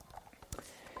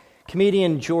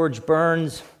Comedian George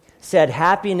Burns said,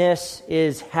 "Happiness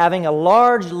is having a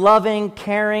large, loving,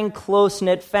 caring,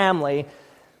 close-knit family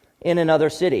in another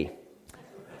city."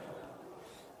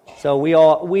 So we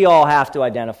all have to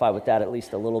identify with that at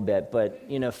least a little bit. But,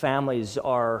 families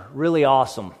are really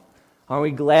awesome. Aren't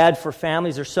we glad for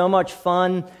families? They're so much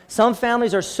fun. Some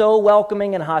families are so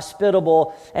welcoming and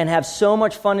hospitable and have so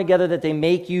much fun together that they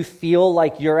make you feel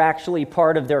like you're actually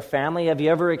part of their family. Have you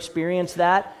ever experienced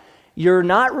that? You're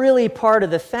not really part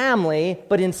of the family,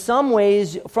 but in some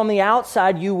ways, from the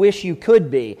outside, you wish you could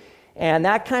be. And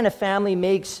that kind of family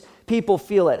makes people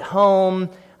feel at home,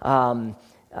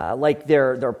 like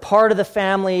they're part of the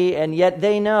family, and yet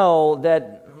they know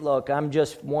that, look, I'm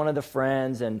just one of the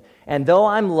friends, and though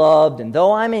I'm loved and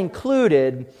though I'm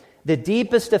included, the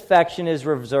deepest affection is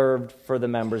reserved for the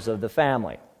members of the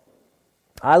family.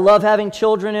 I love having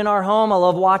children in our home. I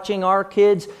love watching our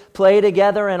kids play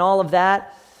together and all of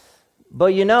that.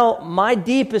 But my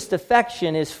deepest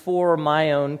affection is for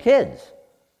my own kids,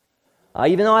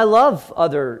 even though I love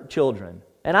other children.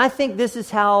 And I think this is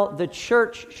how the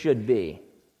church should be,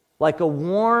 like a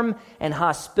warm and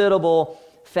hospitable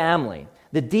family.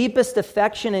 The deepest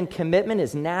affection and commitment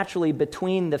is naturally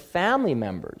between the family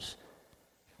members,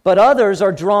 but others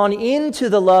are drawn into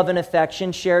the love and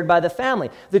affection shared by the family.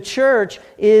 The church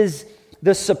is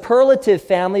the superlative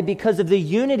family because of the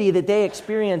unity that they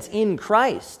experience in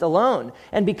Christ alone,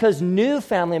 and because new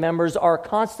family members are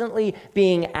constantly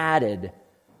being added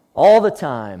all the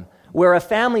time. Where a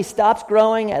family stops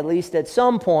growing, at least at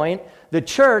some point, the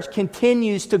church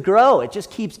continues to grow. It just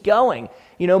keeps going.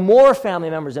 More family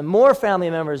members and more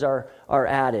family members are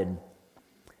added.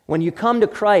 When you come to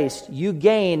Christ, you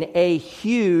gain a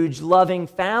huge loving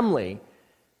family.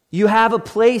 You have a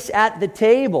place at the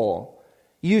table.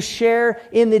 You share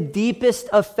in the deepest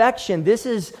affection. This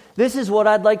is what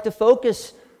I'd like to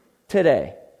focus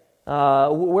today.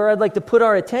 Where I'd like to put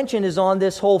our attention is on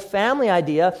this whole family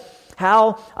idea,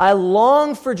 how I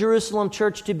long for Jerusalem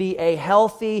Church to be a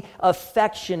healthy,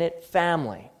 affectionate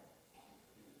family.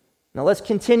 Now let's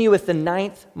continue with the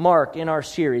 9th mark in our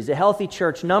series. A healthy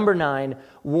church, number 9,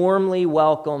 warmly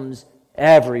welcomes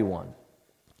everyone.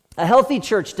 A healthy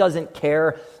church doesn't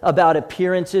care about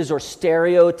appearances or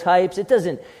stereotypes. It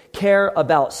doesn't care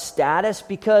about status,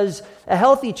 because a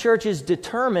healthy church is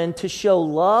determined to show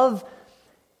love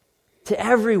to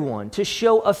everyone, to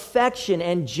show affection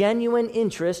and genuine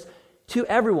interest to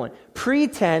everyone.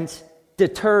 Pretense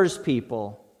deters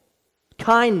people.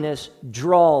 Kindness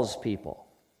draws people.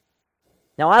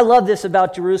 Now, I love this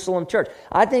about Jerusalem Church.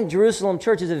 I think Jerusalem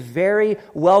Church is a very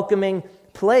welcoming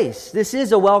place. This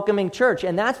is a welcoming church,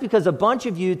 and that's because a bunch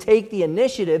of you take the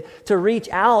initiative to reach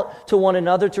out to one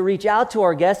another, to reach out to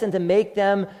our guests, and to make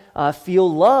them feel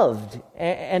loved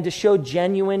and to show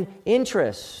genuine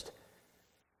interest.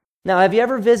 Now, have you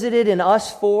ever visited an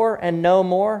Us For and No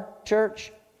More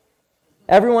church?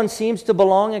 Everyone seems to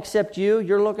belong except you.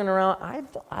 You're looking around,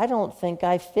 I don't think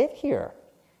I fit here.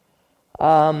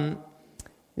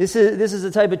 This is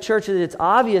the type of church that it's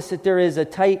obvious that there is a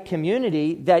tight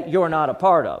community that you're not a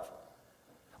part of.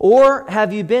 Or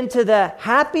have you been to the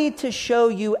happy to show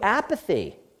you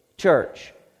apathy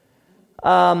church?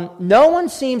 No one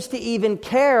seems to even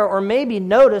care or maybe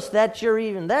notice that you're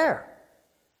even there.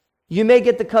 You may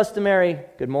get the customary,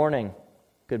 good morning,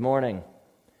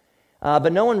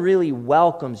 but no one really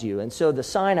welcomes you. And so the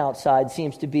sign outside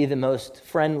seems to be the most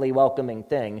friendly, welcoming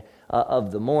thing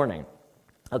of the morning.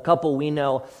 A couple we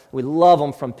know, we love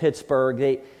them from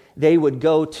Pittsburgh. They would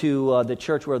go to the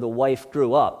church where the wife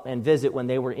grew up and visit when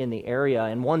they were in the area.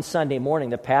 And one Sunday morning,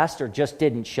 the pastor just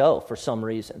didn't show for some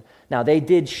reason. Now, they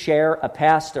did share a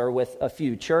pastor with a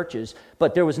few churches,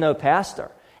 but there was no pastor.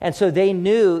 And so they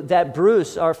knew that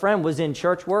Bruce, our friend, was in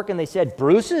church work, and they said,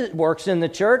 Bruce works in the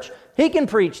church. He can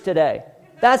preach today.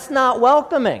 That's not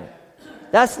welcoming.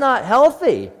 That's not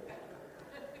healthy.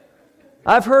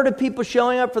 I've heard of people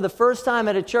showing up for the first time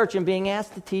at a church and being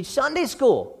asked to teach Sunday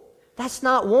school. That's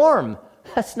not warm.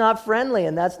 That's not friendly,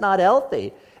 and that's not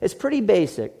healthy. It's pretty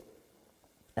basic.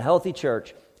 A healthy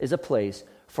church is a place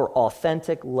for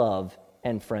authentic love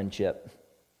and friendship.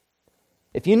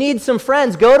 If you need some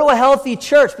friends, go to a healthy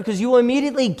church because you will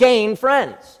immediately gain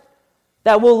friends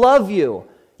that will love you.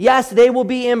 Yes, they will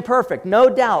be imperfect, no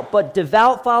doubt, but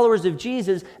devout followers of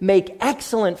Jesus make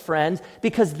excellent friends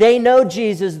because they know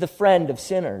Jesus, the friend of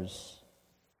sinners.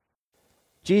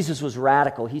 Jesus was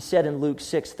radical. He said in Luke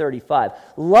 6:35,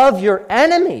 love your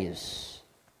enemies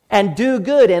and do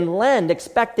good and lend,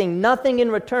 expecting nothing in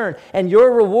return, and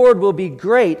your reward will be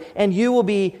great, and you will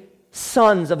be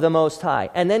sons of the Most High.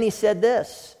 And then he said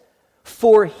this,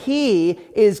 for he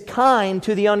is kind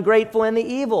to the ungrateful and the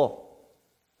evil.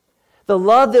 The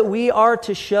love that we are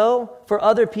to show for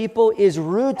other people is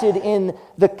rooted in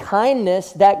the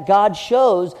kindness that God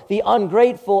shows the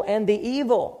ungrateful and the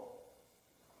evil.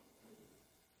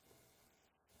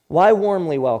 Why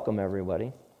warmly welcome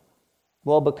everybody?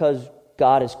 Well, because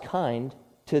God is kind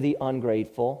to the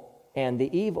ungrateful and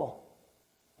the evil.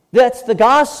 That's the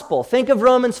gospel. Think of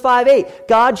Romans 5:8.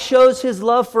 God shows His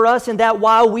love for us in that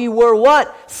while we were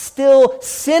what? Still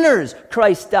sinners,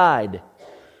 Christ died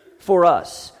for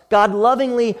us. God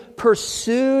lovingly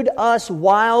pursued us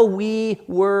while we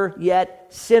were yet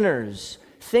sinners.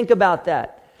 Think about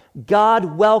that.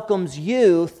 God welcomes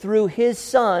you through His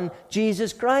Son,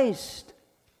 Jesus Christ.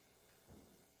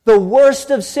 The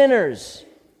worst of sinners,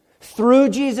 through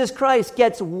Jesus Christ,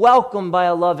 gets welcomed by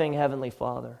a loving Heavenly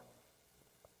Father.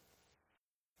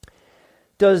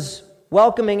 Does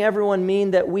welcoming everyone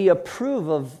mean that we approve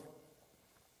of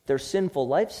their sinful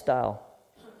lifestyle,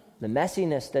 the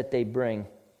messiness that they bring,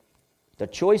 the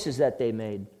choices that they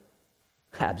made?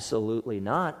 Absolutely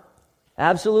not.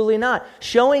 Absolutely not.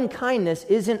 Showing kindness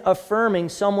isn't affirming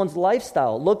someone's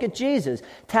lifestyle. Look at Jesus.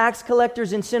 Tax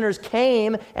collectors and sinners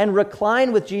came and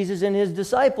reclined with Jesus and His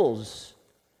disciples.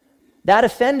 That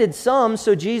offended some,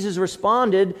 so Jesus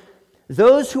responded,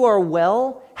 "Those who are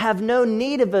well have no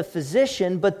need of a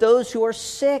physician, but those who are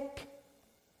sick."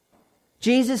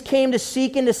 Jesus came to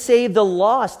seek and to save the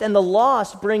lost, and the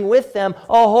lost bring with them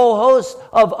a whole host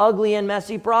of ugly and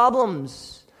messy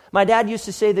problems. My dad used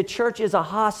to say the church is a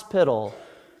hospital,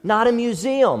 not a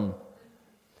museum.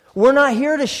 We're not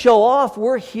here to show off.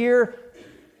 We're here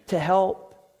to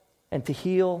help and to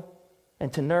heal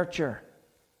and to nurture.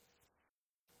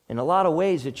 In a lot of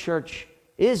ways, the church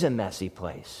is a messy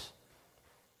place.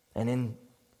 And in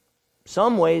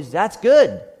some ways, that's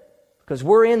good, because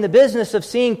we're in the business of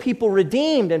seeing people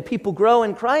redeemed and people grow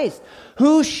in Christ.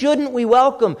 Who shouldn't we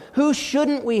welcome? Who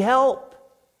shouldn't we help?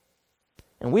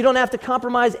 And we don't have to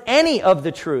compromise any of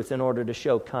the truth in order to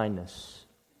show kindness.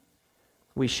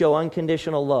 We show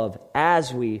unconditional love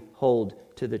as we hold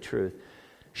to the truth.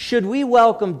 Should we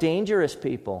welcome dangerous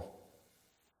people?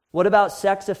 What about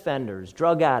sex offenders,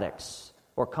 drug addicts,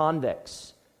 or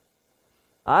convicts?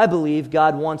 I believe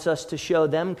God wants us to show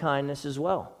them kindness as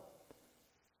well,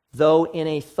 though in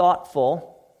a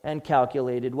thoughtful and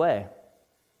calculated way.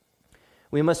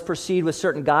 We must proceed with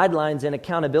certain guidelines and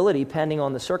accountability depending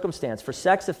on the circumstance. For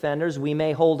sex offenders, we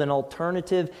may hold an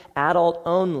alternative,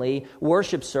 adult-only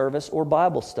worship service or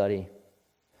Bible study.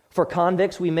 For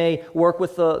convicts, we may work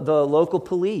with the local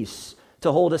police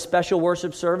to hold a special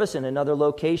worship service in another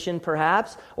location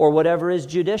perhaps, or whatever is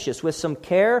judicious. With some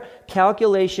care,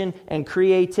 calculation, and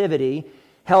creativity,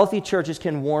 healthy churches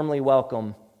can warmly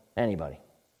welcome anybody.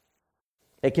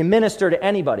 They can minister to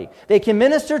anybody. They can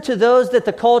minister to those that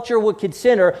the culture would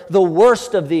consider the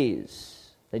worst of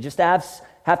these. They just have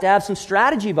to have some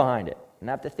strategy behind it and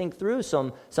have to think through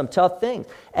some tough things.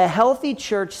 A healthy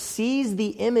church sees the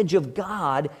image of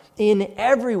God in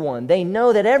everyone. They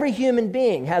know that every human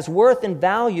being has worth and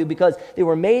value because they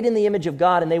were made in the image of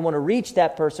God, and they want to reach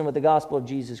that person with the gospel of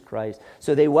Jesus Christ.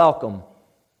 So they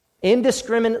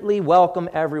indiscriminately welcome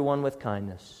everyone with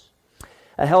kindness.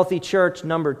 A healthy church,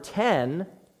 number 10,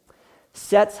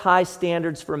 sets high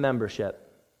standards for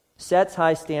membership. Sets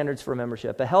high standards for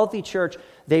membership. A healthy church,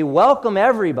 they welcome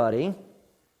everybody,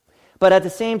 but at the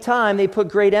same time, they put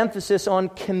great emphasis on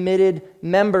committed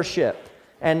membership.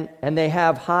 And they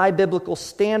have high biblical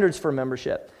standards for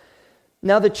membership.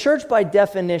 Now, the church, by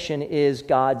definition, is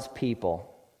God's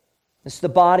people. It's the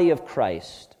body of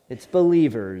Christ. It's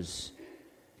believers.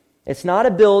 It's not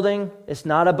a building. It's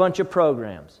not a bunch of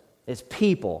programs. It's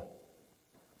people.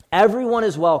 Everyone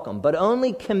is welcome, but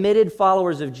only committed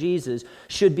followers of Jesus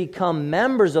should become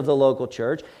members of the local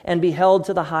church and be held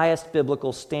to the highest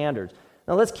biblical standards.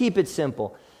 Now, let's keep it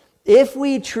simple. If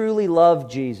we truly love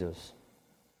Jesus,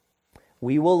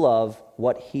 we will love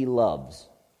what He loves,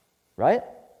 right?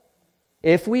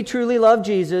 If we truly love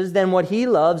Jesus, then what He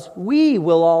loves, we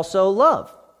will also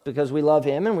love, because we love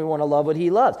Him and we want to love what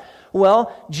He loves.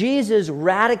 Well, Jesus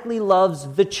radically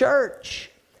loves the church.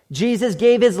 Jesus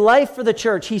gave His life for the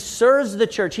church. He serves the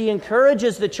church. He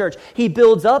encourages the church. He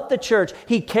builds up the church.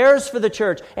 He cares for the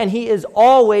church. And He is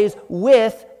always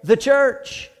with the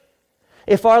church.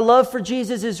 If our love for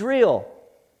Jesus is real,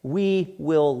 we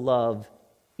will love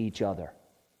each other.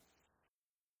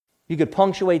 You could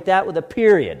punctuate that with a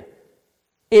period.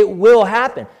 It will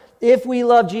happen. If we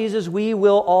love Jesus, we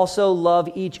will also love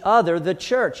each other, the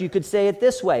church. You could say it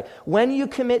this way. When you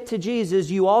commit to Jesus,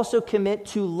 you also commit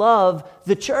to love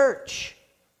the church.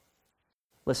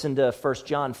 Listen to 1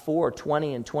 John 4,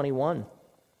 20 and 21.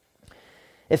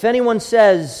 If anyone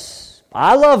says,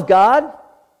 I love God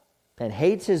and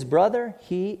hates his brother,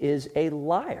 he is a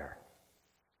liar.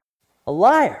 A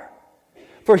liar.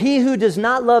 For he who does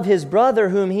not love his brother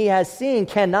whom he has seen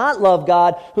cannot love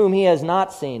God whom he has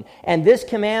not seen. And this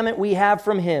commandment we have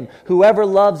from him: whoever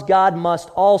loves God must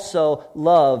also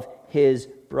love his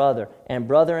brother. And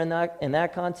brother in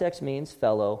that context means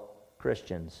fellow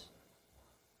Christians.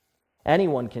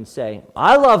 Anyone can say,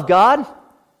 I love God.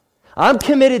 I'm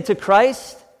committed to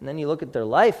Christ. And then you look at their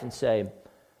life and say,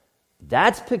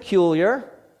 that's peculiar.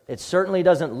 It certainly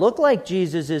doesn't look like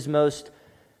Jesus is most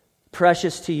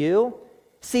precious to you.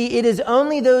 See, it is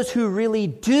only those who really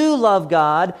do love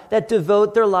God that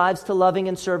devote their lives to loving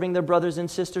and serving their brothers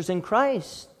and sisters in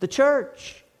Christ, the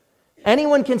church.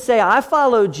 Anyone can say, I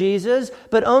follow Jesus,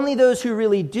 but only those who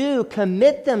really do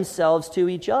commit themselves to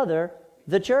each other,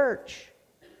 the church.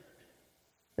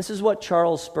 This is what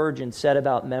Charles Spurgeon said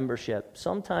about membership.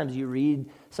 Sometimes you read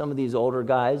some of these older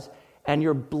guys and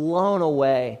you're blown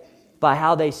away by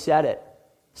how they said it.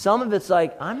 Some of it's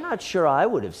like, I'm not sure I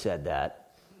would have said that.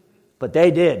 But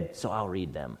they did, so I'll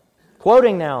read them.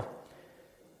 Quoting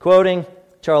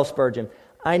Charles Spurgeon.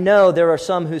 I know there are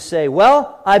some who say,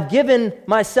 well, I've given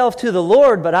myself to the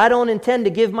Lord, but I don't intend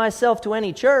to give myself to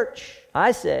any church.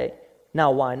 I say,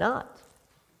 now why not?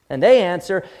 And they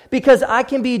answer, because I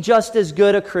can be just as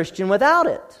good a Christian without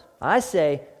it. I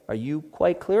say, are you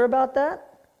quite clear about that?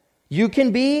 You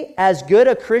can be as good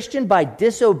a Christian by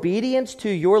disobedience to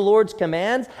your Lord's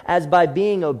commands as by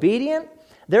being obedient.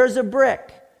 There's a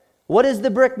brick. What is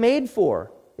the brick made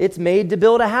for? It's made to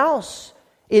build a house.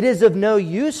 It is of no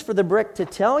use for the brick to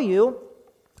tell you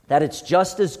that it's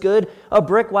just as good a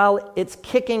brick while it's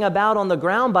kicking about on the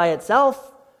ground by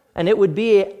itself, and it would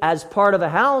be as part of a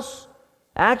house.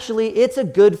 Actually, it's a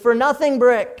good-for-nothing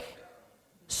brick.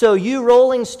 So you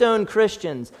Rolling Stone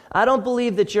Christians, I don't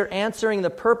believe that you're answering the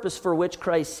purpose for which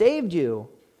Christ saved you.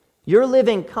 You're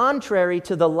living contrary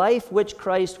to the life which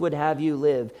Christ would have you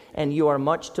live, and you are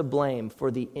much to blame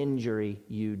for the injury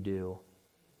you do.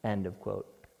 End of quote.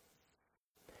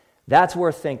 That's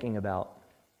worth thinking about.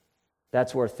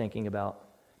 That's worth thinking about.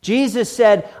 Jesus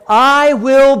said, I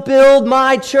will build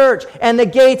my church, and the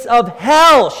gates of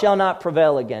hell shall not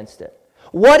prevail against it.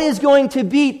 What is going to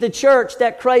beat the church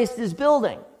that Christ is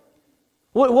building?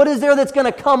 What is there that's going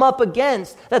to come up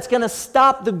against, that's going to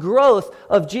stop the growth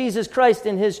of Jesus Christ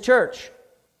in his church?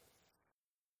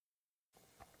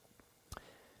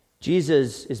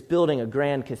 Jesus is building a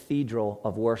grand cathedral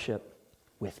of worship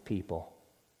with people.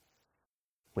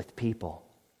 With people,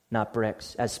 not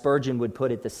bricks. As Spurgeon would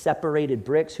put it, the separated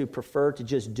bricks who prefer to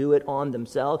just do it on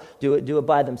themselves, do it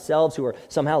by themselves, who are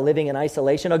somehow living in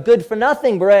isolation, are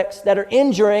good-for-nothing bricks that are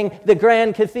injuring the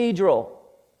grand cathedral.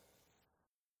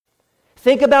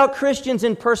 Think about Christians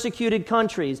in persecuted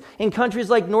countries, in countries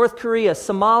like North Korea,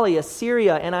 Somalia,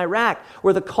 Syria, and Iraq,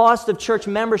 where the cost of church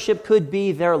membership could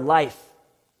be their life.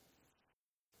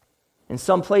 In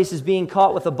some places, being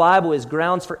caught with a Bible is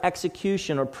grounds for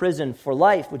execution or prison for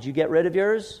life. Would you get rid of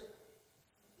yours?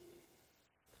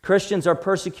 Christians are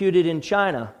persecuted in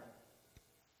China,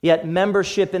 yet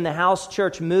membership in the house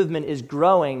church movement is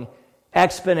growing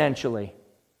exponentially.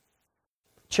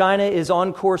 China is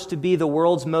on course to be the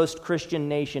world's most Christian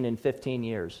nation in 15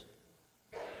 years.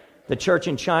 The church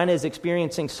in China is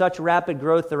experiencing such rapid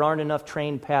growth, there aren't enough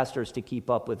trained pastors to keep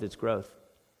up with its growth.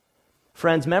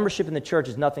 Friends, membership in the church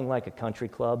is nothing like a country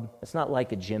club. It's not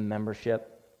like a gym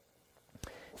membership.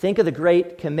 Think of the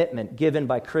great commitment given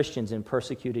by Christians in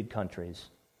persecuted countries.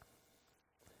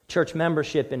 Church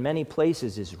membership in many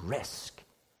places is risk.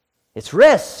 It's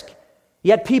risk.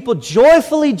 Yet people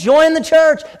joyfully join the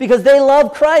church because they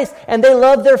love Christ and they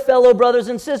love their fellow brothers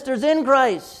and sisters in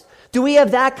Christ. Do we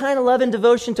have that kind of love and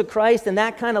devotion to Christ and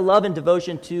that kind of love and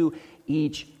devotion to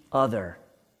each other?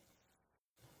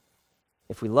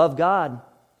 If we love God,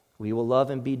 we will love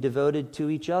and be devoted to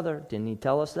each other. Didn't he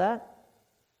tell us that?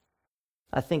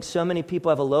 I think so many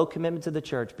people have a low commitment to the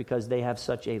church because they have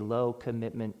such a low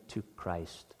commitment to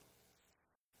Christ.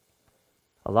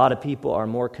 A lot of people are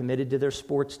more committed to their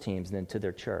sports teams than to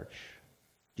their church.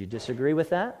 Do you disagree with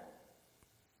that?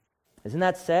 Isn't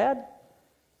that sad?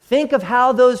 Think of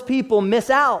how those people miss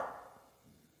out.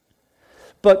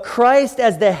 But Christ,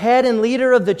 as the head and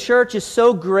leader of the church, is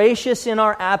so gracious in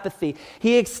our apathy.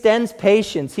 He extends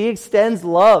patience, He extends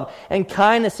love and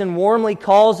kindness, and warmly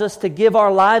calls us to give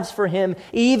our lives for Him,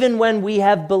 even when we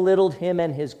have belittled Him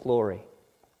and His glory.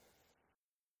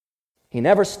 He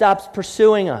never stops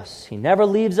pursuing us. He never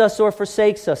leaves us or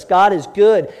forsakes us. God is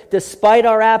good. Despite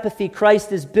our apathy,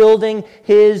 Christ is building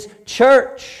His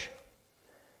church.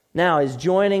 Now, is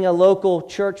joining a local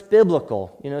church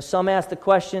biblical? Some ask the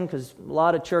question, because a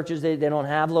lot of churches, they don't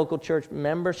have local church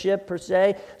membership per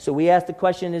se. So we ask the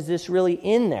question, is this really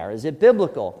in there? Is it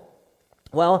biblical?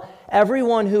 Well,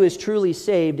 everyone who is truly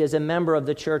saved is a member of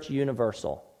the church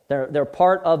universal. They're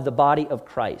part of the body of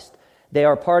Christ. They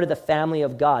are part of the family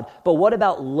of God. But what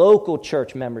about local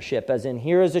church membership? As in,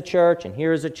 here is a church, and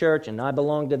here is a church, and I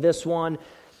belong to this one.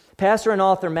 Pastor and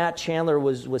author Matt Chandler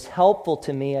was helpful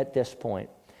to me at this point.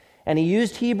 And he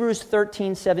used Hebrews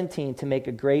 13:17 to make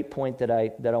a great point that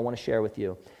I want to share with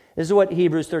you. This is what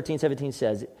Hebrews 13:17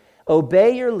 says.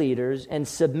 Obey your leaders and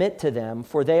submit to them,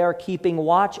 for they are keeping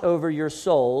watch over your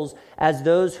souls as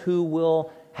those who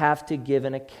will have to give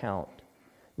an account.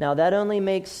 Now, that only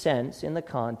makes sense in the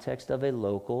context of a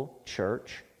local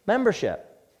church membership.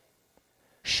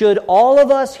 Should all of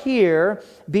us here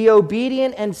be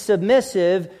obedient and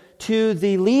submissive to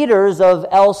the leaders of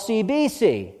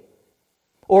LCBC,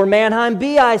 or Manheim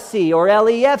BIC, or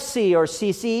LEFC, or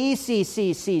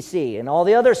CCECCCC, and all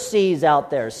the other C's out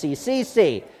there,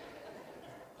 CCC?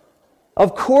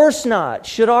 Of course not.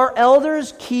 Should our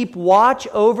elders keep watch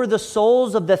over the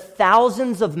souls of the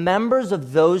thousands of members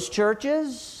of those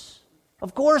churches?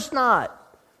 Of course not.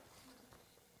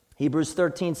 Hebrews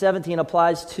 13:17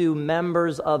 applies to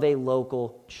members of a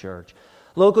local church.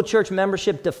 Local church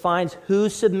membership defines who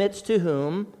submits to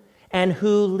whom and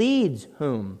who leads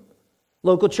whom.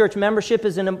 Local church membership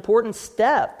is an important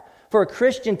step for a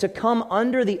Christian to come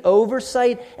under the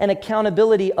oversight and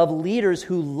accountability of leaders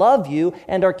who love you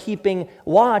and are keeping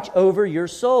watch over your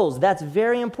souls. That's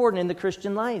very important in the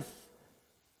Christian life.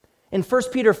 In 1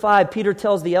 Peter 5, Peter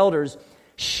tells the elders,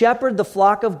 shepherd the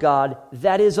flock of God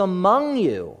that is among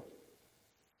you.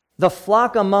 The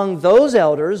flock among those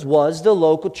elders was the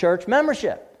local church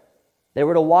membership. They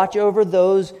were to watch over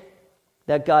those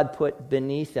that God put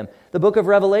beneath them. The book of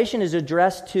Revelation is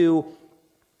addressed to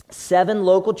 7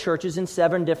 local churches in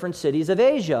 7 different cities of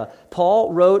Asia.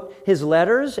 Paul wrote his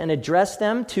letters and addressed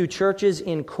them to churches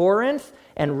in Corinth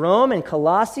and Rome and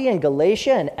Colossae and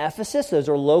Galatia and Ephesus. Those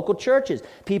are local churches.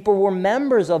 People were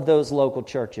members of those local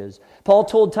churches. Paul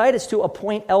told Titus to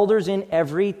appoint elders in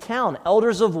every town.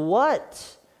 Elders of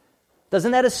what?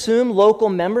 Doesn't that assume local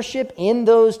membership in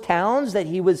those towns that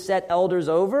he would set elders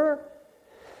over?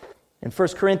 In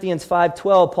 1 Corinthians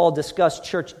 5:12, Paul discussed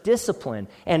church discipline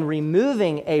and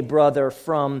removing a brother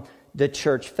from the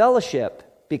church fellowship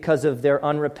because of their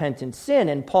unrepentant sin.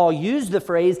 And Paul used the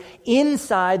phrase,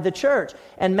 inside the church.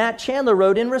 And Matt Chandler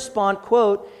wrote in response,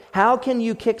 quote, how can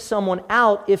you kick someone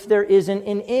out if there isn't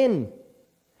an in?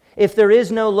 If there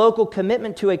is no local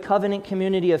commitment to a covenant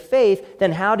community of faith,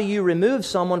 then how do you remove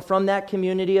someone from that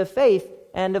community of faith?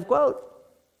 End of quote.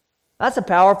 That's a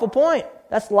powerful point.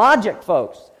 That's logic,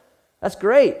 folks. That's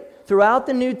great. Throughout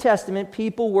the New Testament,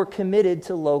 people were committed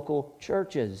to local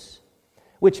churches,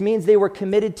 which means they were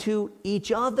committed to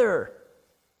each other.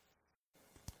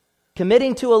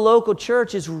 Committing to a local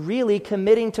church is really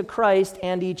committing to Christ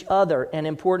and each other, an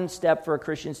important step for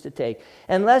Christians to take.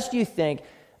 Unless you think,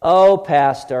 oh,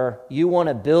 pastor, you want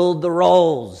to build the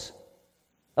roles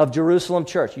of Jerusalem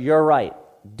Church. You're right.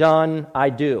 Done,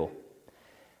 I do.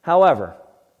 However,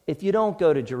 if you don't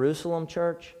go to Jerusalem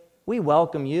Church, we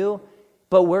welcome you.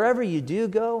 But wherever you do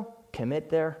go, commit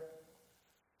there.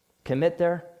 Commit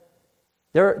there.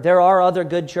 There are other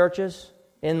good churches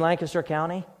in Lancaster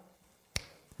County.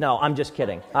 No, I'm just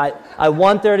kidding. I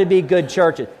want there to be good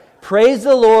churches. Praise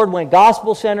the Lord when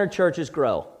gospel-centered churches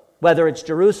grow, whether it's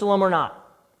Jerusalem or not.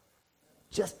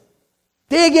 Just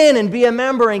dig in and be a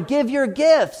member and give your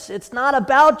gifts. It's not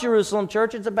about Jerusalem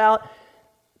Church. It's about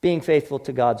being faithful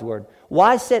to God's word.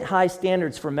 Why set high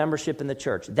standards for membership in the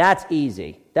church? That's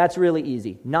easy. That's really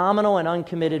easy. Nominal and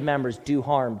uncommitted members do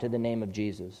harm to the name of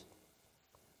Jesus.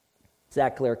 It's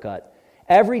that clear cut.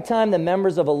 Every time the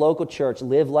members of a local church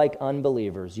live like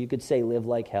unbelievers, you could say live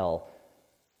like hell,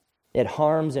 it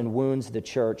harms and wounds the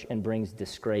church and brings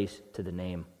disgrace to the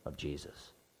name of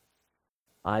Jesus.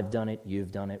 I've done it,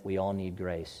 you've done it, we all need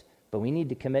grace. But we need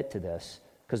to commit to this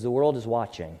because the world is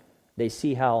watching. They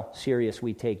see how serious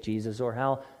we take Jesus or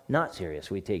how not serious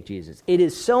we take Jesus. It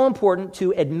is so important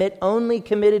to admit only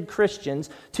committed Christians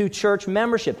to church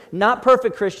membership. Not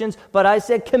perfect Christians, but I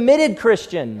said committed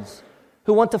Christians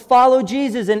who want to follow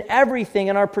Jesus in everything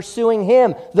and are pursuing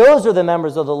Him. Those are the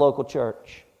members of the local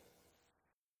church.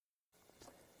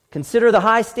 Consider the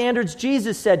high standards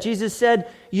Jesus set. Jesus said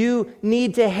you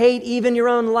need to hate even your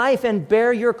own life and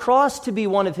bear your cross to be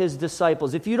one of His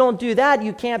disciples. If you don't do that,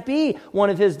 you can't be one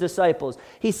of His disciples.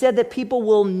 He said that people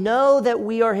will know that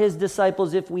we are His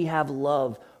disciples if we have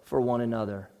love for one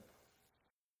another.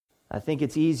 I think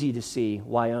it's easy to see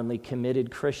why only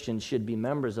committed Christians should be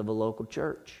members of a local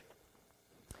church.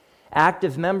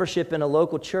 Active membership in a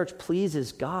local church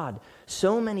pleases God.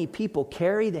 So many people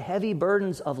carry the heavy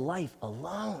burdens of life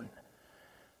alone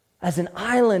as an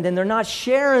island, and they're not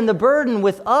sharing the burden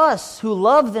with us who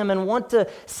love them and want to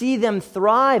see them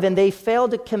thrive, and they fail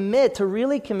to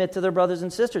really commit to their brothers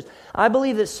and sisters. I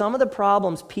believe that some of the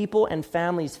problems people and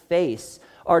families face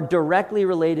are directly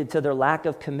related to their lack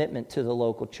of commitment to the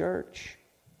local church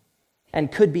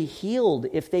and could be healed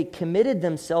if they committed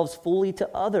themselves fully to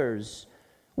others.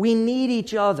 We need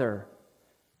each other.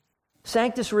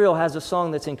 Sanctus Real has a song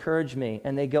that's encouraged me,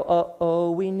 and they go, oh,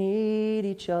 we need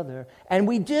each other. And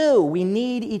we do. We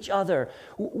need each other.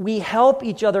 We help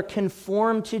each other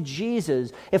conform to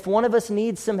Jesus. If one of us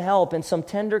needs some help and some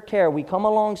tender care, we come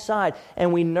alongside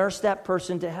and we nurse that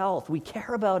person to health. We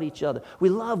care about each other. We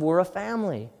love. We're a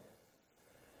family.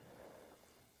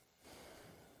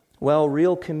 Well,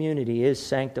 real community is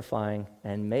sanctifying,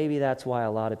 and maybe that's why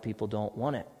a lot of people don't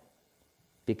want it,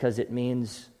 because it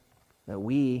means that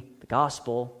the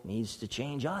gospel, needs to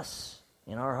change us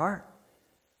in our heart,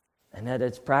 and that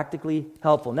it's practically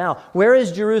helpful. Now, where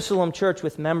is Jerusalem Church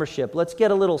with membership? Let's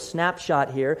get a little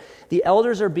snapshot here. The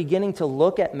elders are beginning to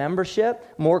look at membership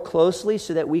more closely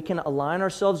so that we can align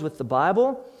ourselves with the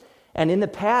Bible. And in the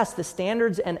past, the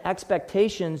standards and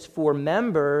expectations for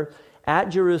member at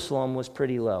Jerusalem was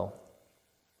pretty low.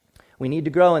 We need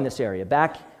to grow in this area.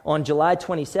 Back on July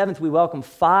 27th, we welcomed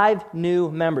 5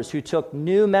 new members who took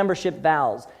new membership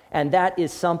vows, and that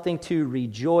is something to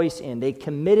rejoice in. They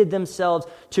committed themselves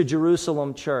to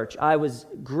Jerusalem Church. I was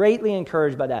greatly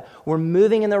encouraged by that. We're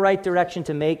moving in the right direction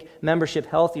to make membership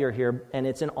healthier here, and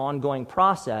it's an ongoing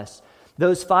process.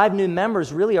 Those 5 new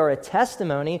members really are a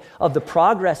testimony of the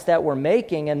progress that we're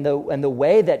making and the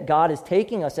way that God is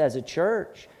taking us as a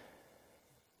church.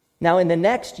 Now, in the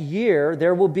next year,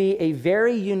 there will be a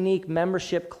very unique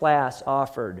membership class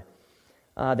offered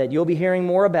that you'll be hearing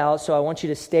more about, so I want you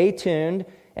to stay tuned.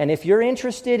 And if you're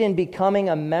interested in becoming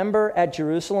a member at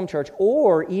Jerusalem Church,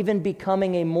 or even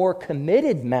becoming a more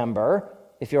committed member,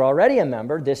 if you're already a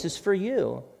member, this is for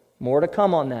you. More to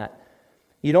come on that.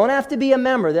 You don't have to be a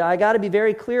member. I got to be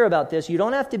very clear about this. You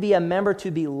don't have to be a member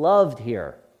to be loved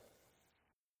here.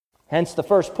 Hence the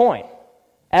first point.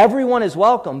 Everyone is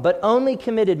welcome, but only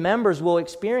committed members will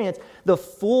experience the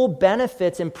full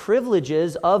benefits and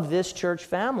privileges of this church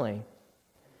family.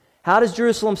 How does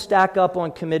Jerusalem stack up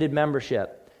on committed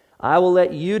membership? I will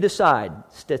let you decide.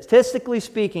 Statistically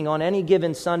speaking, on any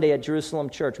given Sunday at Jerusalem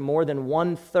Church, more than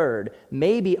 1/3,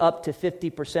 maybe up to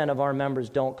 50% of our members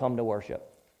don't come to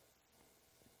worship.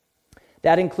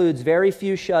 That includes very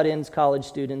few shut-ins, college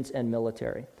students, and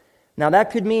military. Now,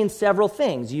 that could mean several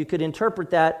things. You could interpret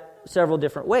that several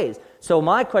different ways. So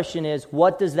my question is,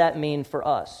 what does that mean for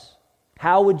us?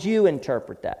 How would you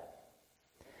interpret that?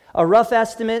 A rough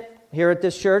estimate here at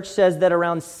this church says that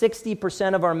around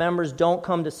 60% of our members don't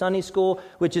come to Sunday school,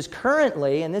 which is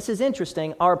currently, and this is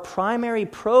interesting, our primary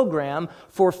program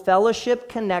for fellowship,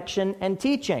 connection, and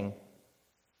teaching.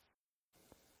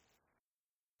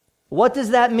 What does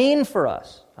that mean for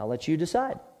us? I'll let you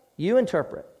decide. You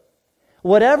interpret.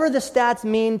 Whatever the stats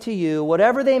mean to you,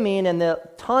 whatever they mean, and the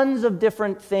tons of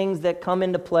different things that come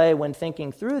into play when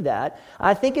thinking through that,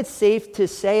 I think it's safe to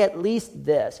say at least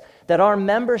this, that our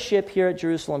membership here at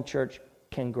Jerusalem Church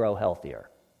can grow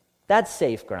healthier. That's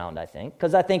safe ground, I think,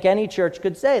 because I think any church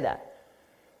could say that.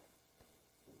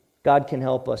 God can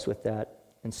help us with that.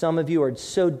 And some of you are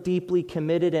so deeply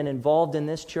committed and involved in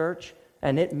this church,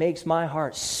 and it makes my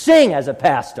heart sing as a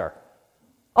pastor.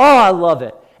 Oh, I love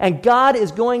it. And God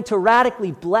is going to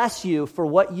radically bless you for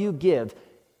what you give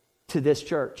to this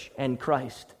church and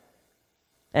Christ.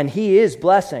 And He is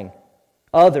blessing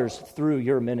others through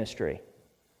your ministry.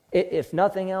 If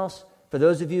nothing else, for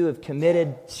those of you who have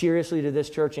committed seriously to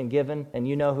this church and given, and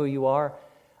you know who you are,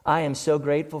 I am so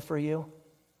grateful for you.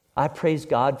 I praise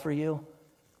God for you.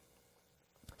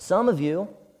 Some of you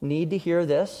need to hear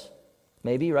this,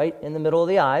 maybe right in the middle of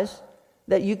the eyes,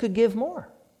 that you could give more.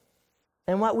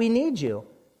 And what we need you.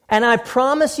 And I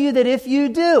promise you that if you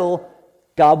do,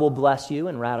 God will bless you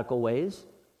in radical ways.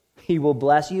 He will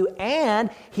bless you, and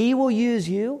He will use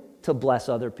you to bless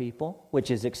other people,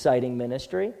 which is exciting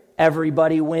ministry.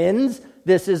 Everybody wins.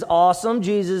 This is awesome.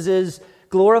 Jesus is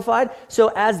glorified.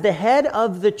 So as the head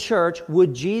of the church,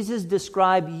 would Jesus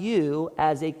describe you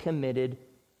as a committed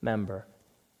member?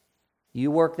 You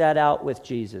work that out with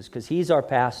Jesus, because He's our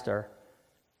pastor.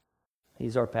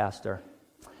 He's our pastor.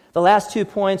 The last 2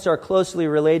 points are closely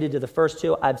related to the first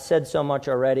 2. I've said so much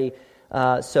already,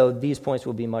 so these points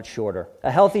will be much shorter. A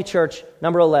healthy church,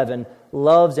 number 11,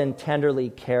 loves and tenderly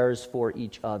cares for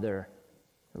each other.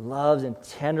 Loves and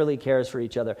tenderly cares for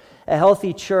each other. A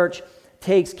healthy church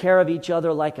takes care of each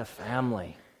other like a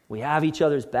family. We have each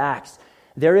other's backs.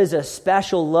 There is a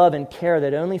special love and care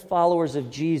that only followers of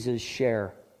Jesus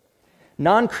share.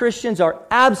 Non-Christians are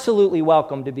absolutely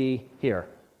welcome to be here.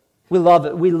 We love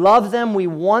it. We love them. We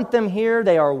want them here.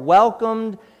 They are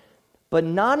welcomed, but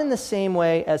not in the same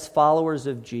way as followers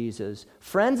of Jesus.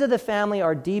 Friends of the family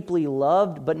are deeply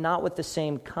loved, but not with the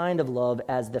same kind of love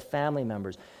as the family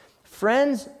members.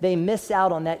 Friends, they miss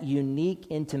out on that unique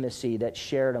intimacy that's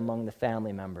shared among the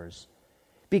family members,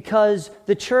 because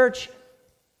the church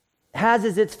has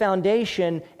as its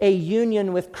foundation a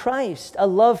union with Christ, a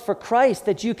love for Christ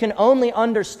that you can only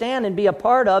understand and be a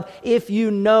part of if you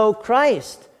know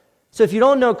Christ. So if you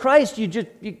don't know Christ,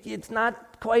 it's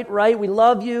not quite right. We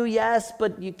love you, yes,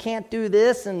 but you can't do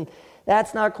this, and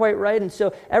that's not quite right. And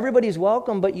so everybody's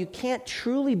welcome, but you can't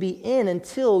truly be in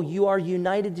until you are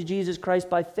united to Jesus Christ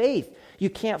by faith. You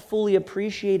can't fully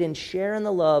appreciate and share in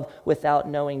the love without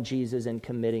knowing Jesus and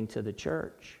committing to the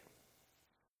church.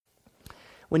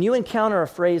 When you encounter a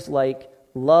phrase like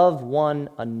love one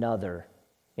another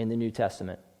in the New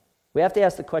Testament, we have to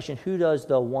ask the question, who does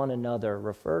the one another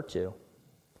refer to?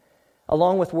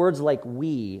 Along with words like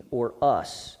we or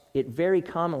us, it very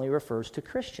commonly refers to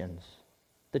Christians,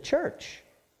 the church.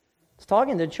 It's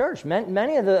talking to the church.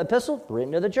 Many of the epistles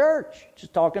written to the church,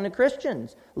 just talking to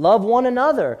Christians. Love one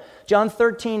another. John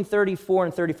 13, 34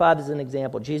 and 35 is an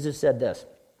example. Jesus said this,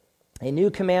 "A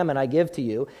new commandment I give to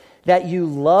you, that you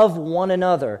love one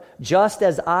another. Just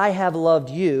as I have loved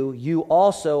you, you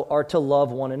also are to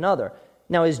love one another."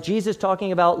 Now, is Jesus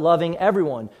talking about loving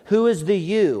everyone? Who is the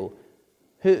you?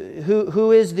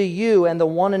 Who is the you and the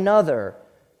one another?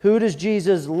 Who does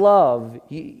Jesus love?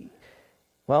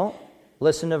 Well,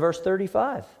 listen to verse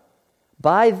 35.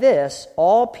 "By this,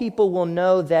 all people will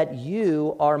know that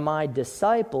you are my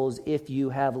disciples if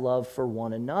you have love for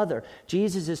one another."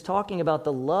 Jesus is talking about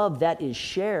the love that is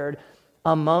shared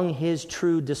among his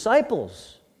true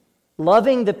disciples.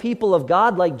 Loving the people of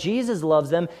God like Jesus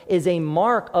loves them is a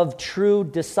mark of true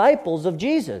disciples of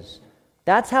Jesus.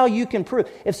 That's how you can prove.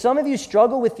 If some of you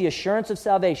struggle with the assurance of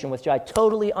salvation, which I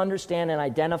totally understand and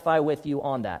identify with you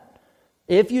on that.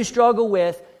 If you struggle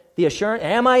with the assurance,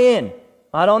 am I in?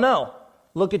 I don't know.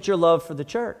 Look at your love for the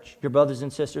church, your brothers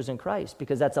and sisters in Christ,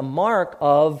 because that's a mark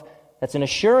of, that's an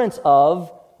assurance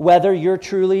of whether you're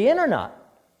truly in or not.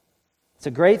 It's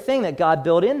a great thing that God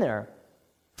built in there.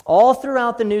 All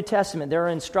throughout the New Testament, there are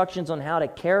instructions on how to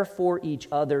care for each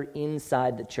other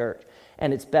inside the church,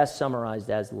 and it's best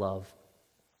summarized as love.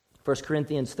 1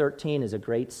 Corinthians 13 is a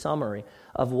great summary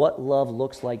of what love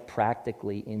looks like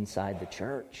practically inside the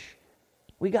church.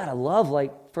 We got to love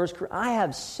like 1 Corinthians. I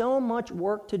have so much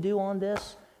work to do on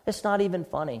this, it's not even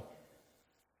funny.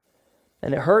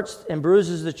 And it hurts and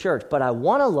bruises the church, but I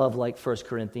want to love like 1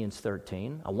 Corinthians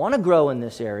 13. I want to grow in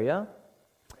this area.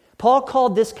 Paul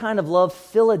called this kind of love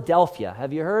Philadelphia.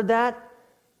 Have you heard that?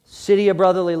 City of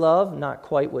brotherly love. Not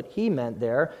quite what he meant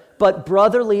there, but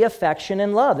brotherly affection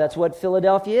and love. That's what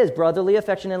Philadelphia is, brotherly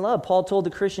affection and love. Paul told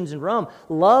the Christians in Rome,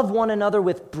 love one another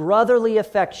with brotherly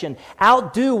affection.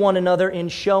 Outdo one another in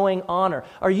showing honor.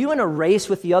 Are you in a race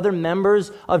with the other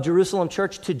members of Jerusalem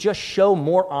Church to just show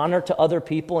more honor to other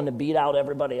people and to beat out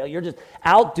everybody else? You're just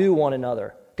outdo one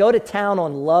another. Go to town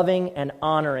on loving and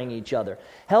honoring each other.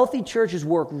 Healthy churches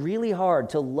work really hard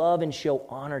to love and show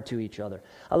honor to each other.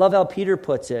 I love how Peter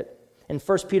puts it in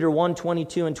 1 Peter 1,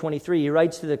 22 and 23. He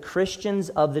writes to the Christians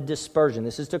of the dispersion.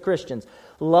 This is to Christians.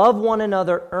 Love one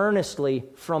another earnestly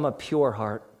from a pure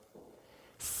heart,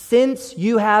 since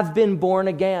you have been born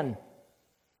again.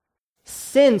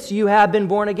 Since you have been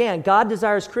born again. God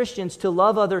desires Christians to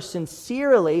love others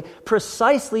sincerely,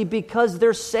 precisely because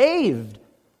they're saved.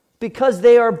 Because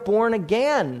they are born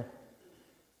again.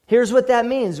 Here's what that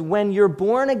means. When you're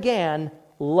born again,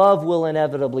 love will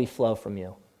inevitably flow from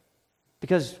you.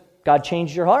 Because God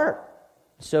changed your heart.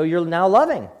 So you're now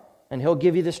loving. And He'll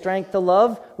give you the strength to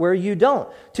love where you don't.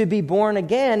 To be born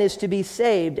again is to be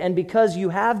saved. And because you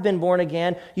have been born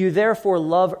again, you therefore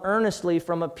love earnestly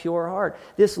from a pure heart.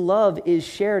 This love is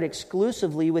shared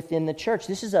exclusively within the church.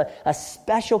 This is a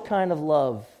special kind of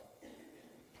love.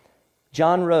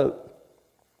 John wrote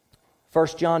 1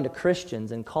 John to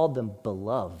Christians and called them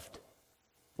beloved.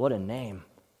 What a name.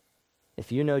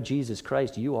 If you know Jesus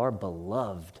Christ, you are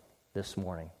beloved this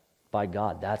morning by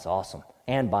God. That's awesome.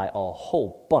 And by a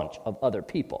whole bunch of other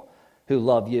people who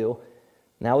love you.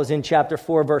 And that was in chapter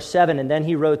 4, verse 7. And then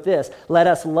he wrote this, "Let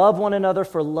us love one another,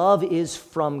 for love is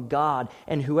from God.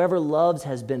 And whoever loves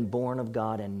has been born of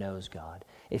God and knows God."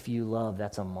 If you love,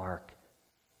 that's a mark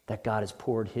that God has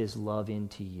poured his love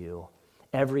into you.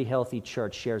 Every healthy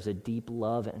church shares a deep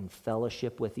love and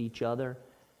fellowship with each other.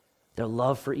 Their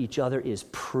love for each other is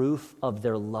proof of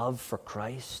their love for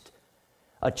Christ.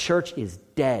 A church is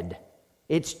dead.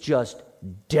 It's just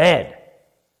dead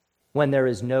when there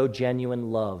is no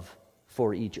genuine love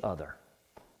for each other.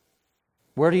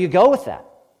 Where do you go with that?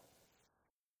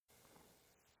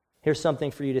 Here's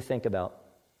something for you to think about.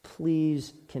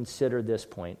 Please consider this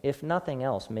point. If nothing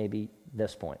else, maybe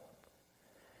this point.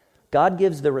 God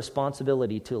gives the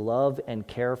responsibility to love and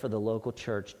care for the local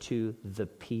church to the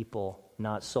people,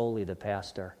 not solely the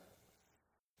pastor.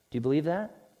 Do you believe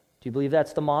that? Do you believe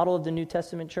that's the model of the New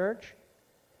Testament church?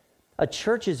 A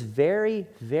church is very,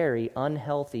 very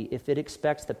unhealthy if it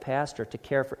expects the pastor to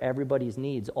care for everybody's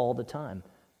needs all the time.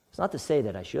 It's not to say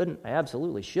that I shouldn't. I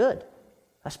absolutely should.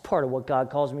 That's part of what God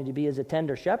calls me to be as a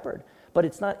tender shepherd. But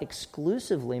it's not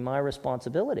exclusively my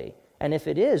responsibility. And if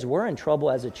it is, we're in trouble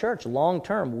as a church. Long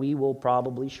term, we will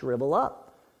probably shrivel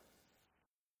up.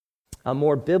 A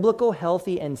more biblical,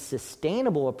 healthy, and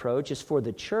sustainable approach is for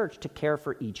the church to care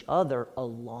for each other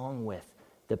along with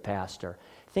the pastor.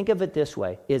 Think of it this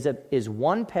way. Is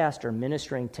one pastor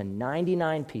ministering to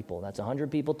 99 people, that's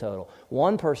 100 people total,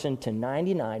 one person to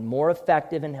 99 more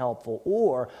effective and helpful,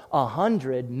 or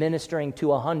 100 ministering to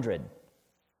 100?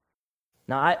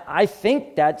 Now, I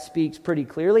think that speaks pretty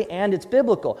clearly, and it's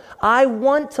biblical. I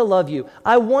want to love you.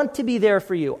 I want to be there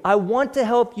for you. I want to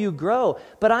help you grow,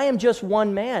 but I am just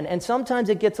one man, and sometimes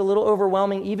it gets a little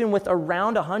overwhelming, even with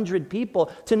around 100 people,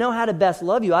 to know how to best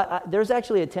love you. There's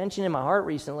actually a tension in my heart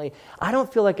recently. I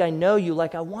don't feel like I know you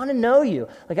like I want to know you.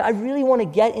 Like I really want to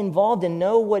get involved and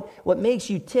know what makes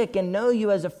you tick and know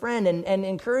you as a friend and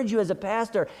encourage you as a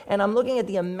pastor, and I'm looking at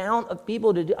the amount of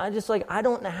people to do. I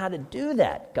don't know how to do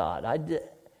that, God.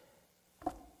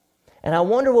 And I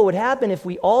wonder what would happen if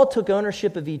we all took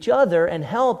ownership of each other and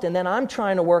helped, and then I'm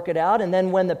trying to work it out, and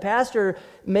then when the pastor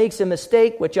makes a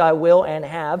mistake, which I will and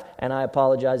have, and I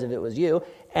apologize if it was you,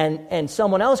 and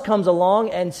someone else comes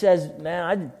along and says,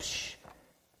 man,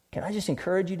 can I just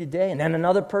encourage you today? And then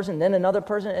another person,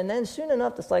 and then soon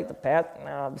enough, it's like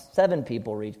 7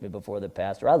 people reach me before the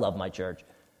pastor. I love my church.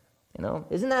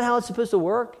 Isn't that how it's supposed to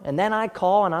work? And then I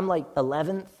call, and I'm like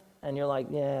 11th, and you're like,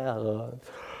 yeah,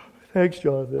 thanks,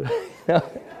 Jonathan.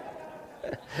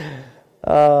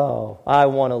 Oh, I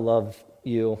want to love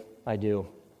you. I do.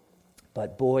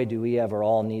 But boy, do we ever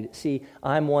all need it. See,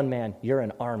 I'm one man. You're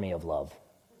an army of love.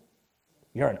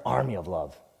 You're an army of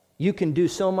love. You can do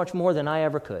so much more than I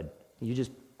ever could. You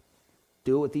just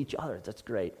do it with each other. That's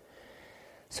great.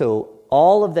 So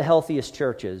all of the healthiest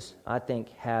churches, I think,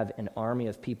 have an army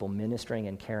of people ministering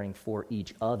and caring for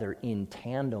each other in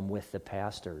tandem with the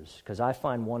pastors. Because I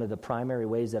find one of the primary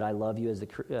ways that I love you as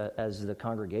the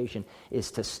congregation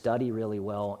is to study really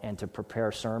well and to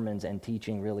prepare sermons and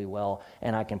teaching really well.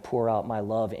 And I can pour out my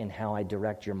love in how I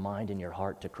direct your mind and your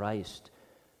heart to Christ.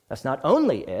 That's not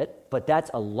only it, but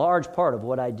that's a large part of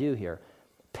what I do here.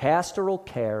 Pastoral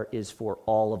care is for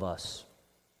all of us.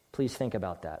 Please think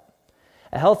about that.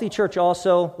 A healthy church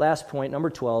also, last point, number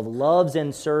 12, loves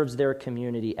and serves their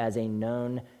community as a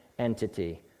known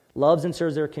entity. Loves and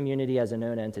serves their community as a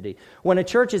known entity. When a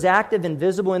church is active and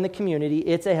visible in the community,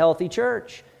 it's a healthy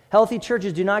church. Healthy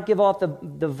churches do not give off the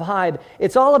vibe,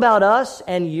 it's all about us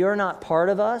and you're not part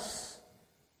of us.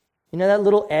 You know that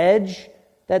little edge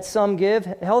that some give?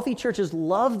 Healthy churches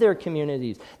love their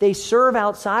communities. They serve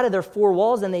outside of their 4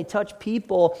 walls and they touch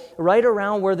people right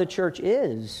around where the church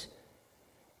is.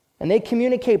 And they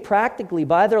communicate practically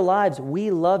by their lives, we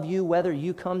love you whether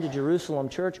you come to Jerusalem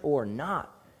Church or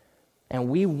not. And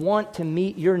we want to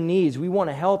meet your needs. We want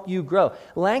to help you grow.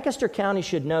 Lancaster County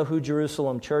should know who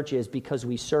Jerusalem Church is because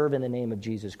we serve in the name of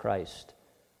Jesus Christ.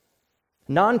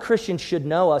 Non-Christians should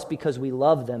know us because we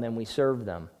love them and we serve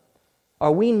them.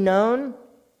 Are we known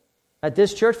at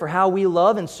this church for how we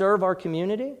love and serve our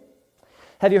community?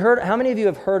 Have you heard? How many of you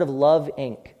have heard of Love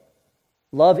Inc.?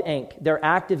 Love Inc. They're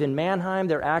active in Manheim.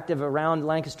 They're active around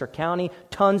Lancaster County.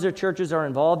 Tons of churches are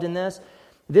involved in this.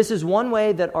 This is one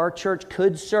way that our church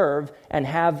could serve and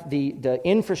have the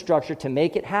infrastructure to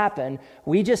make it happen.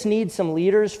 We just need some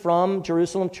leaders from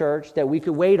Jerusalem Church that we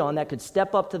could wait on that could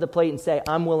step up to the plate and say,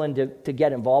 I'm willing to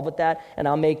get involved with that, and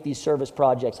I'll make these service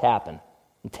projects happen.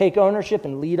 And take ownership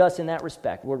and lead us in that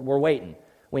respect. We're waiting.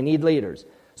 We need leaders.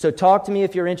 So talk to me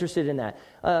if you're interested in that.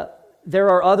 There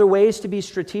are other ways to be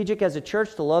strategic as a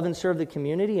church to love and serve the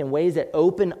community in ways that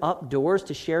open up doors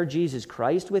to share Jesus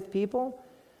Christ with people.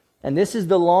 And this is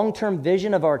the long-term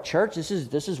vision of our church. This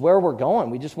is where we're going.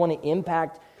 We just want to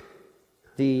impact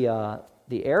the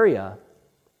area.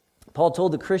 Paul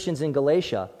told the Christians in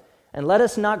Galatia, and let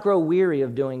us not grow weary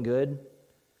of doing good,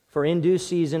 For in due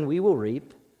season we will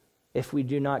reap if we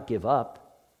do not give up.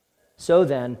 So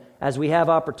then, as we have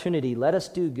opportunity, let us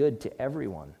do good to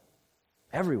everyone.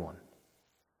 Everyone.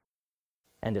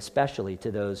 And especially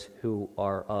to those who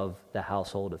are of the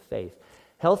household of faith.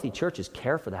 Healthy churches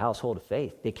care for the household of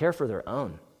faith. They care for their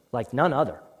own, like none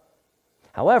other.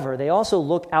 However, they also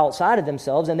look outside of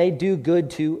themselves and they do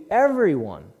good to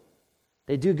everyone.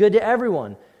 They do good to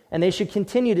everyone. And they should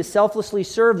continue to selflessly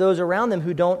serve those around them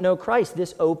who don't know Christ.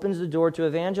 This opens the door to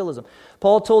evangelism.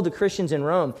 Paul told the Christians in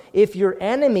Rome, if your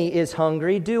enemy is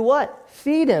hungry, do what?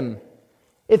 Feed him.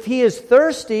 If he is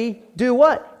thirsty, do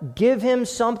what? Give him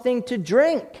something to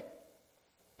drink.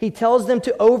 He tells them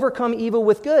to overcome evil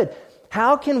with good.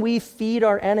 How can we feed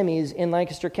our enemies in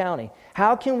Lancaster County?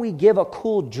 How can we give a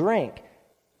cool drink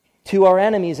to our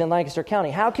enemies in Lancaster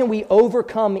County? How can we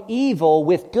overcome evil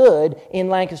with good in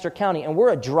Lancaster County? And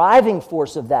we're a driving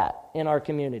force of that in our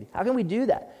community. How can we do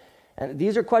that? And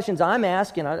these are questions I'm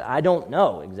asking. I don't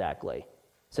know exactly.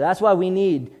 So that's why we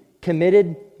need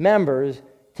committed members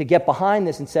to get behind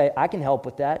this and say, I can help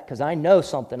with that because I know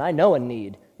something. I know a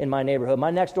need in my neighborhood.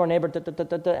 My next door neighbor,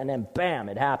 and then bam,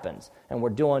 it happens. And we're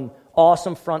doing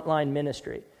awesome frontline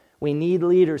ministry. We need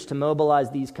leaders to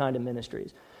mobilize these kind of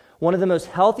ministries. One of the most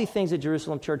healthy things that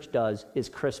Jerusalem Church does is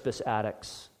Crispus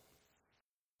Attucks.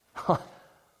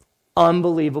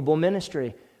 Unbelievable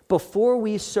ministry. Before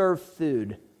we serve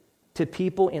food to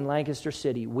people in Lancaster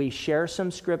City, we share some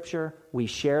scripture, we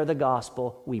share the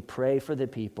gospel, we pray for the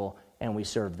people, and we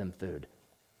serve them food.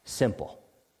 Simple,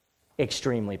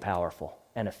 extremely powerful,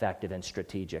 and effective and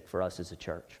strategic for us as a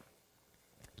church.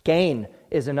 Gain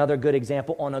is another good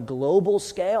example on a global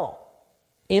scale,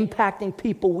 impacting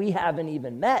people we haven't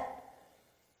even met.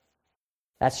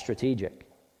 That's strategic.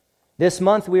 This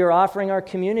month we are offering our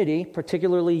community,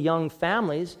 particularly young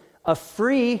families, a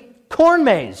free corn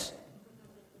maze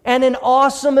and an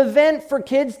awesome event for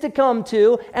kids to come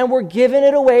to, and we're giving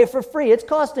it away for free. It's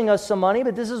costing us some money,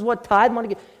 but this is what tithe money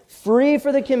gets. Free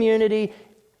for the community,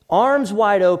 arms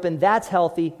wide open. That's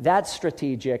healthy, that's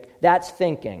strategic, that's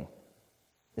thinking.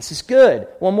 This is good.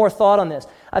 One more thought on this.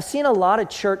 I've seen a lot of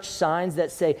church signs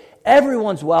that say,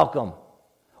 everyone's welcome,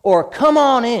 or come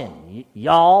on in,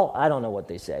 y'all. I don't know what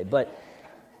they say,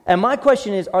 and my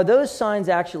question is, are those signs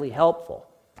actually helpful?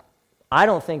 I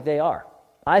don't think they are.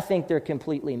 I think they're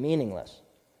completely meaningless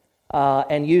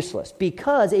and useless,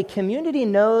 because a community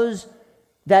knows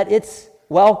that it's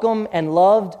welcome and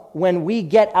loved when we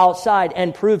get outside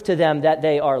and prove to them that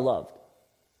they are loved.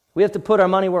 We have to put our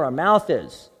money where our mouth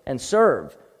is and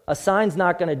serve. A sign's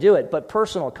not going to do it, but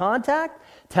personal contact,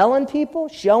 telling people,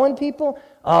 showing people,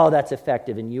 oh, that's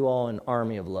effective, and you all an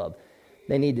army of love.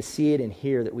 They need to see it and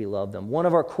hear that we love them. One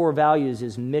of our core values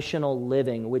is missional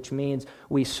living, which means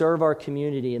we serve our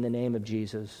community in the name of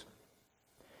Jesus.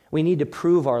 We need to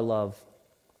prove our love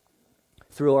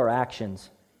through our actions,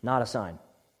 not a sign.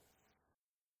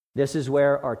 This is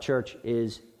where our church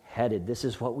is headed. This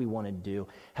is what we want to do.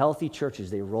 Healthy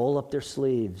churches, they roll up their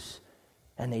sleeves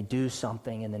and they do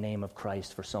something in the name of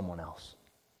Christ for someone else.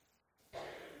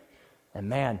 And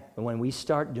man, when we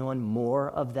start doing more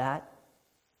of that,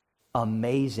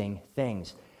 amazing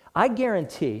things. I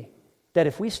guarantee that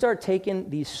if we start taking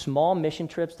these small mission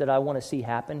trips that I want to see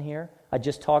happen here, I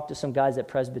just talked to some guys at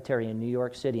Presbytery in New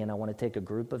York City, and I want to take a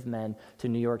group of men to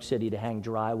New York City to hang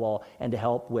drywall and to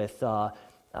help with,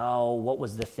 what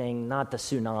was the thing? Not the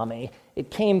tsunami. It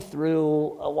came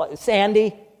through,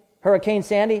 Sandy? Hurricane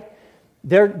Sandy?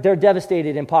 They're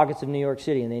devastated in pockets of New York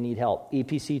City, and they need help.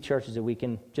 EPC churches that we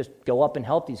can just go up and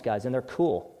help these guys, and they're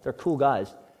cool. They're cool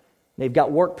guys. They've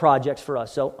got work projects for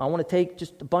us. So I want to take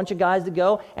just a bunch of guys to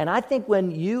go. And I think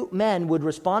when you men would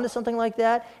respond to something like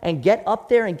that and get up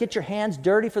there and get your hands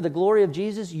dirty for the glory of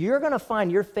Jesus, you're going to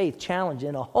find your faith challenged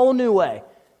in a whole new way.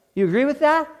 You agree with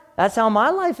that? That's how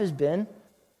my life has been.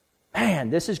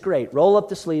 Man, this is great. Roll up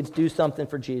the sleeves, do something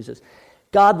for Jesus.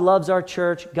 God loves our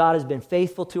church. God has been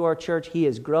faithful to our church. He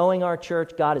is growing our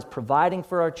church. God is providing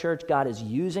for our church. God is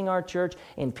using our church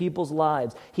in people's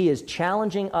lives. He is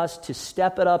challenging us to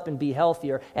step it up and be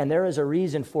healthier, and there is a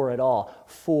reason for it all,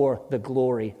 for the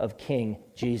glory of King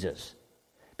Jesus.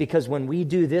 Because when we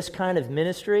do this kind of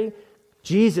ministry,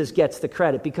 Jesus gets the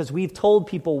credit, because we've told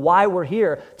people why we're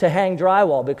here to hang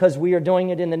drywall, because we are doing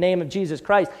it in the name of Jesus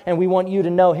Christ, and we want you to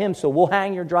know Him, so we'll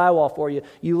hang your drywall for you.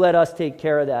 You let us take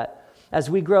care of that. As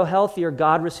we grow healthier,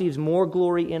 God receives more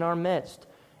glory in our midst.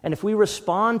 And if we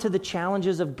respond to the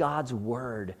challenges of God's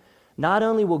word, not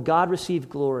only will God receive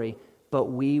glory,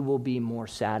 but we will be more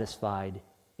satisfied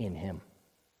in Him.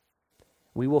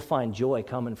 We will find joy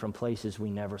coming from places we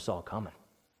never saw coming.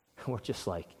 We're just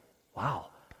like, wow,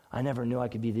 I never knew I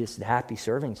could be this happy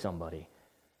serving somebody.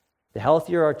 The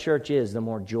healthier our church is, the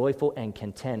more joyful and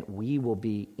content we will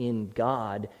be in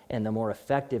God, and the more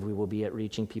effective we will be at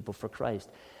reaching people for Christ.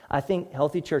 I think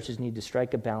healthy churches need to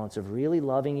strike a balance of really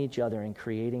loving each other and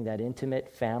creating that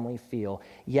intimate family feel,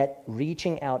 yet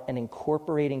reaching out and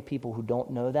incorporating people who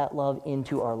don't know that love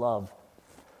into our love.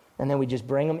 And then we just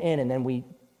bring them in, and then we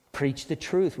preach the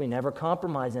truth. We never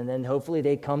compromise, and then hopefully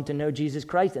they come to know Jesus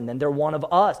Christ, and then they're one of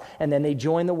us, and then they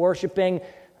join the worshiping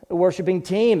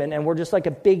team, and we're just like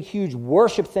a big, huge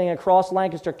worship thing across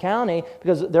Lancaster County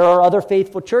because there are other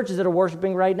faithful churches that are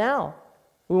worshiping right now.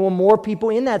 We want more people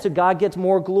in that so God gets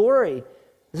more glory.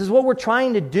 This is what we're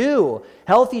trying to do.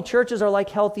 Healthy churches are like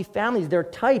healthy families. They're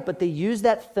tight, but they use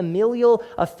that familial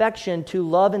affection to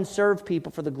love and serve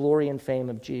people for the glory and fame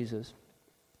of Jesus.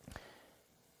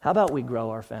 How about we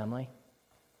grow our family?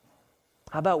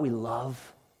 How about we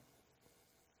love?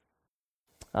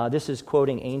 This is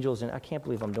quoting Angels, and I can't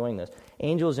believe I'm doing this.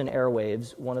 Angels and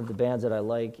Airwaves, one of the bands that I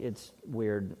like. It's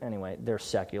weird. Anyway, they're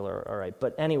secular, all right.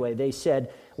 But anyway, they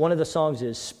said one of the songs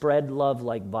is "Spread Love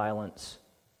Like Violence."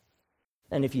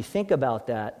 And if you think about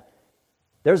that,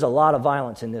 there's a lot of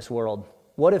violence in this world.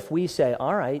 What if we say,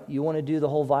 all right, you want to do the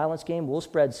whole violence game? We'll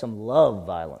spread some love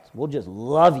violence. We'll just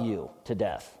love you to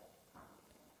death.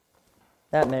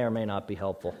 That may or may not be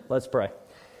helpful. Let's pray.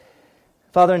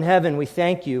 Father in heaven, we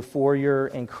thank you for your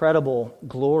incredible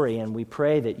glory, and we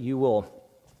pray that you will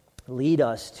lead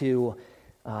us to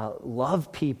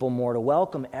love people more, to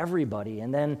welcome everybody,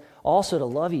 and then also to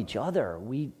love each other.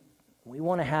 We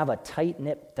want to have a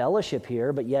tight-knit fellowship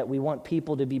here, but yet we want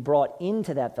people to be brought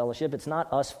into that fellowship. It's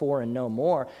not us four and no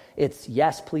more. It's,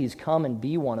 yes, please come and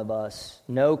be one of us.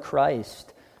 Know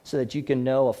Christ so that you can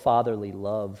know a fatherly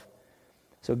love.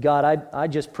 So God, I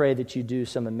just pray that you do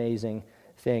some amazing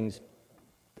things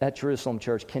at Jerusalem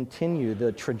Church. Continue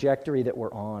the trajectory that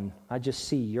we're on. I just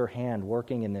see your hand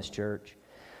working in this church.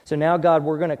 So now, God,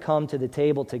 we're going to come to the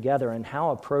table together, and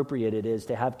how appropriate it is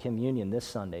to have communion this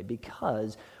Sunday,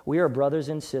 because we are brothers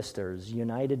and sisters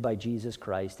united by Jesus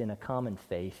Christ in a common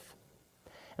faith.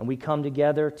 And we come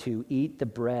together to eat the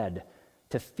bread,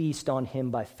 to feast on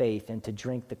him by faith, and to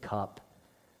drink the cup.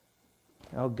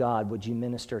 Oh God, would you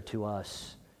minister to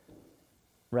us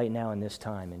right now in this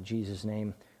time? In Jesus'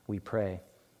 name we pray.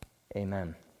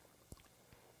 Amen.